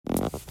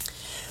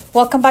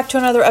Welcome back to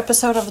another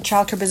episode of the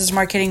Childcare Business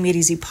Marketing Made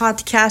Easy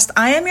podcast.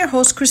 I am your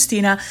host,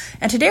 Christina,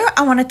 and today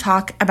I want to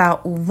talk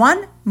about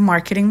one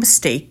marketing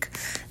mistake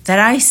that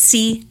I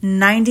see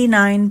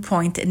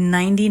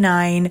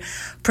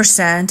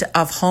 99.99%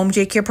 of home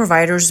daycare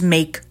providers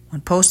make when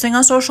posting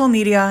on social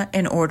media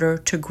in order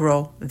to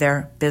grow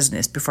their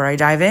business. Before I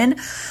dive in,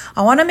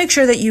 I want to make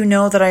sure that you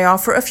know that I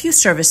offer a few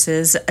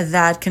services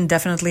that can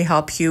definitely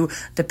help you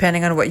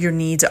depending on what your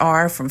needs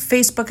are, from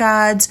Facebook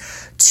ads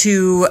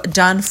to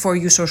done for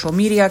you social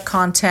media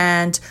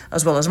content,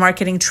 as well as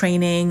marketing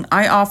training.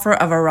 I offer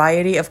a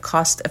variety of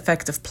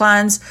cost-effective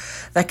plans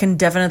that can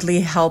definitely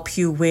help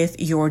you with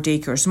your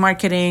daycare's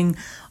marketing.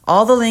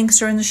 All the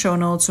links are in the show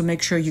notes, so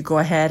make sure you go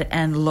ahead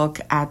and look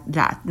at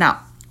that.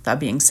 Now, that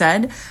being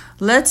said,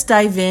 let's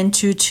dive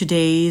into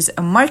today's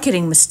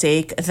marketing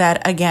mistake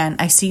that, again,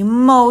 I see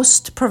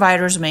most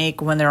providers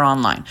make when they're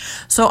online.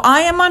 So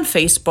I am on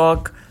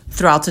Facebook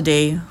throughout the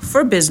day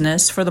for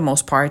business for the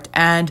most part,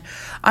 and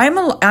I'm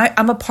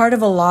a part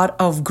of a lot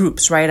of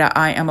groups, right?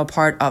 I am a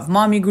part of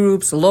mommy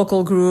groups,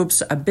 local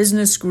groups,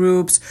 business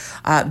groups,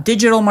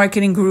 digital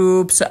marketing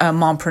groups,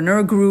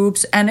 mompreneur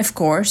groups, and of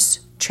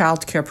course,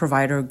 childcare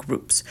provider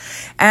groups.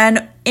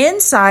 And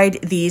inside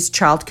these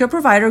childcare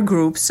provider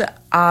groups,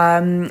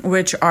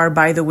 which are,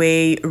 by the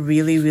way,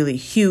 really, really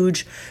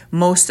huge,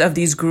 most of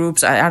these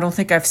groups, I don't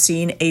think I've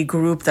seen a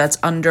group that's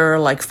under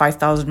like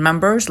 5,000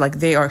 members. Like,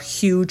 they are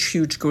huge,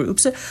 huge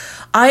groups.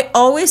 I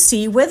always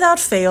see, without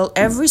fail,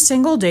 every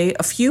single day,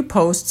 a few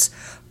posts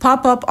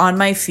pop up on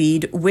my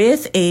feed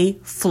with a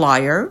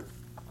flyer,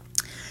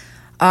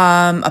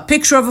 a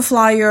picture of a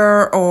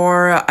flyer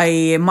or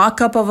a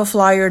mock-up of a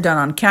flyer done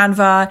on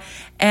Canva,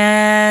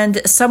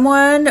 and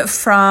someone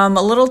from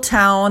a little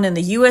town in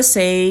the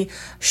USA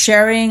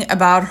sharing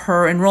about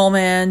her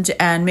enrollment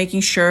and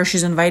making sure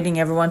she's inviting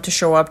everyone to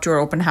show up to her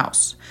open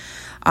house.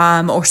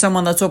 Or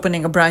someone that's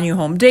opening a brand new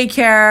home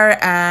daycare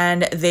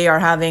and they are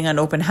having an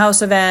open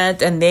house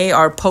event and they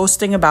are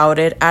posting about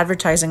it,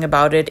 advertising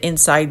about it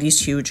inside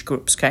these huge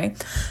groups, okay?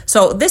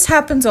 So this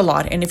happens a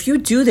lot. And if you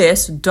do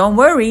this, don't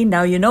worry.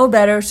 Now you know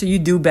better, so you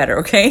do better,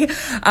 okay?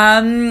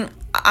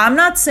 I'm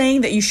not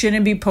saying that you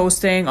shouldn't be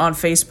posting on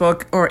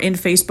Facebook or in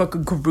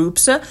Facebook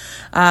groups,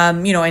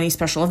 any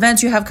special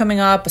events you have coming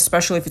up,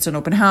 especially if it's an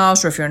open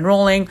house or if you're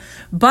enrolling,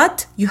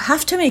 but you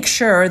have to make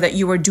sure that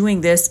you are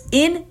doing this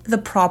in the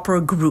proper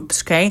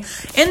groups, okay?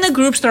 In the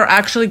groups that are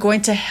actually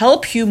going to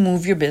help you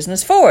move your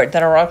business forward,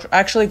 that are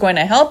actually going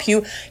to help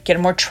you get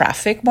more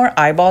traffic, more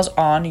eyeballs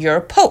on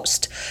your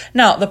post.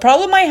 Now, the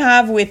problem I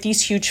have with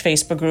these huge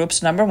Facebook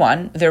groups, number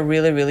one, they're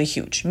really, really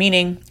huge,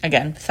 meaning,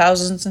 again,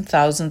 thousands and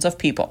thousands of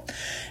people.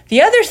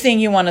 The other thing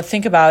you want to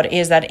think about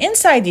is that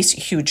inside these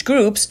huge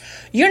groups,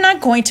 you're not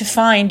going to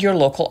find your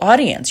local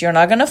audience. You're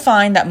not going to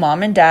find that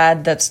mom and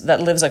dad that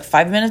lives like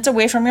 5 minutes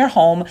away from your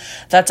home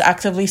that's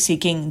actively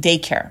seeking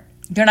daycare.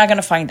 You're not going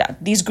to find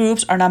that. These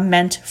groups are not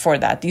meant for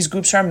that. These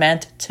groups are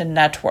meant to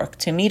network,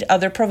 to meet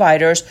other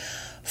providers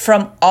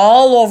from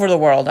all over the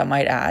world, I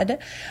might add,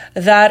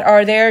 that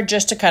are there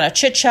just to kind of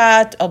chit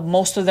chat.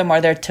 Most of them are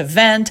there to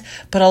vent,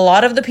 but a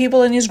lot of the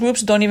people in these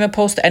groups don't even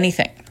post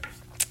anything.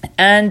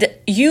 And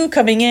you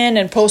coming in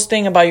and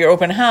posting about your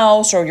open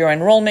house or your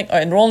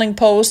enrolling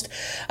post,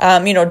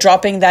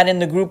 dropping that in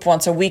the group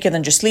once a week and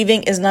then just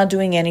leaving is not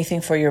doing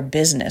anything for your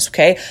business.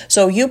 Okay,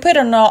 so you put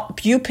in all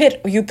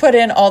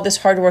this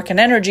hard work and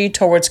energy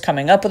towards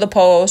coming up with a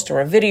post or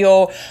a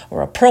video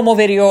or a promo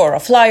video or a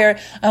flyer.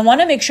 I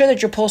want to make sure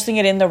that you're posting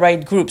it in the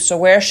right group. So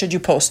where should you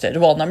post it?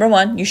 Well, number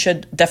one, you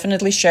should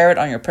definitely share it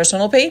on your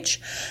personal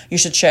page. You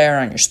should share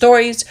it on your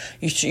stories.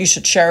 You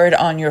should share it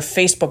on your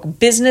Facebook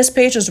business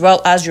page, as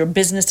well as your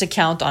business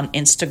account on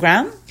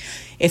Instagram.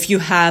 If you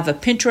have a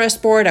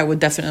Pinterest board, I would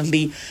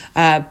definitely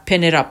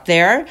pin it up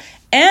there.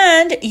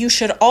 And you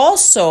should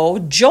also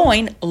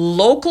join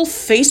local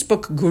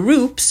Facebook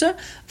groups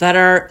that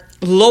are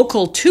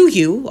local to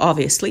you,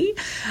 obviously,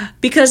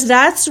 because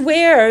that's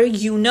where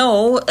you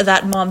know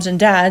that moms and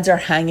dads are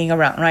hanging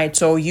around, right?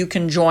 So you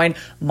can join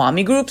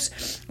mommy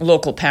groups,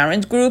 local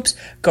parent groups,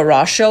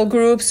 garage sale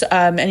groups,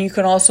 and you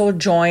can also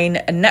join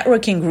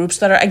networking groups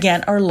that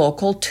are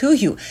local to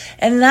you.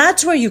 And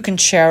that's where you can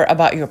share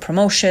about your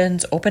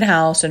promotions, open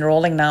house,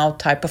 enrolling now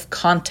type of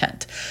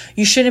content.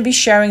 You shouldn't be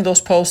sharing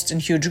those posts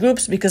in huge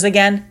groups because,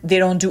 again, they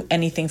don't do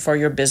anything for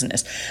your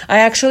business.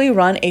 I actually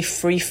run a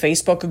free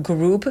Facebook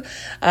group,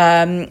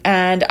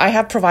 and I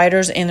have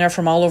providers in there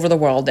from all over the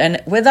world.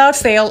 And without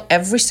fail,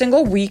 every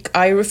single week,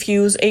 I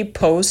refuse a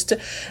post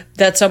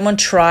that someone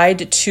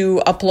tried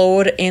to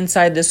upload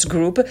inside this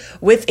group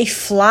with a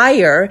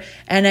flyer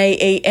and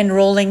a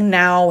enrolling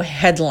now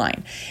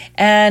headline.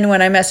 And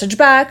when I message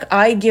back,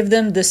 I give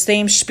them the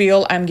same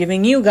spiel I'm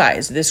giving you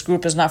guys. This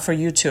group is not for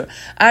you to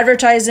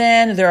advertise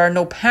in. There are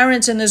no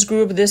parents in this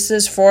group. This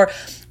is for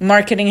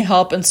marketing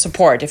help and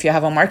support. If you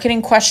have a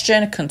marketing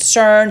question,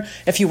 concern,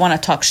 if you want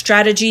to talk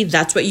strategy,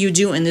 that's what you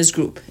do in this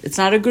group. It's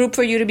not a group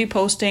for you to be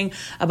posting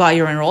about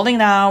your enrolling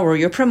now or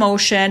your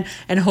promotion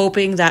and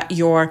hoping that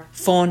your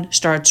phone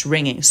starts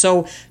ringing.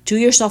 So do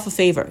yourself a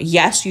favor.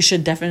 Yes, you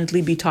should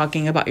definitely be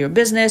talking about your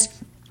business.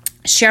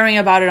 sharing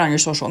about it on your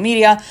social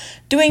media,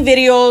 doing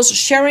videos,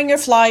 sharing your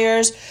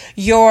flyers,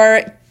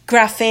 your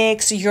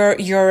graphics, your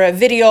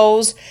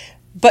videos,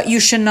 but you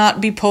should not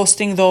be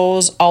posting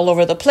those all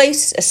over the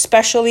place,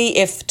 especially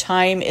if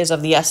time is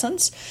of the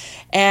essence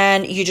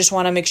and you just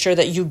want to make sure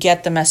that you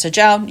get the message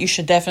out. You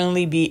should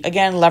definitely be,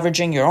 again,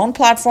 leveraging your own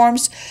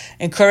platforms,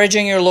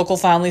 encouraging your local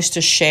families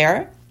to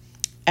share,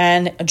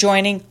 and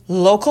joining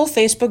local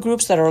Facebook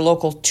groups that are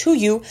local to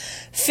you,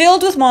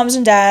 filled with moms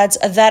and dads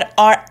that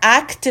are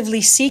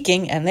actively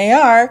seeking, and they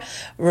are,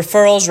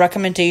 referrals,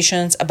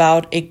 recommendations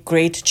about a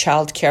great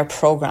childcare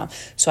program.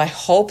 So I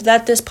hope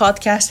that this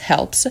podcast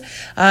helps.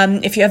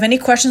 If you have any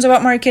questions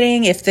about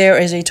marketing, if there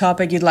is a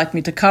topic you'd like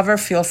me to cover,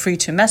 feel free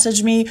to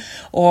message me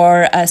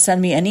or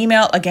send me an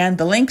email. Again,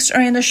 the links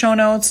are in the show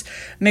notes.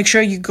 Make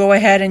sure you go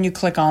ahead and you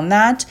click on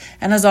that.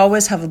 And as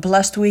always, have a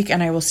blessed week,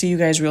 and I will see you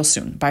guys real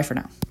soon. Bye for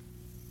now.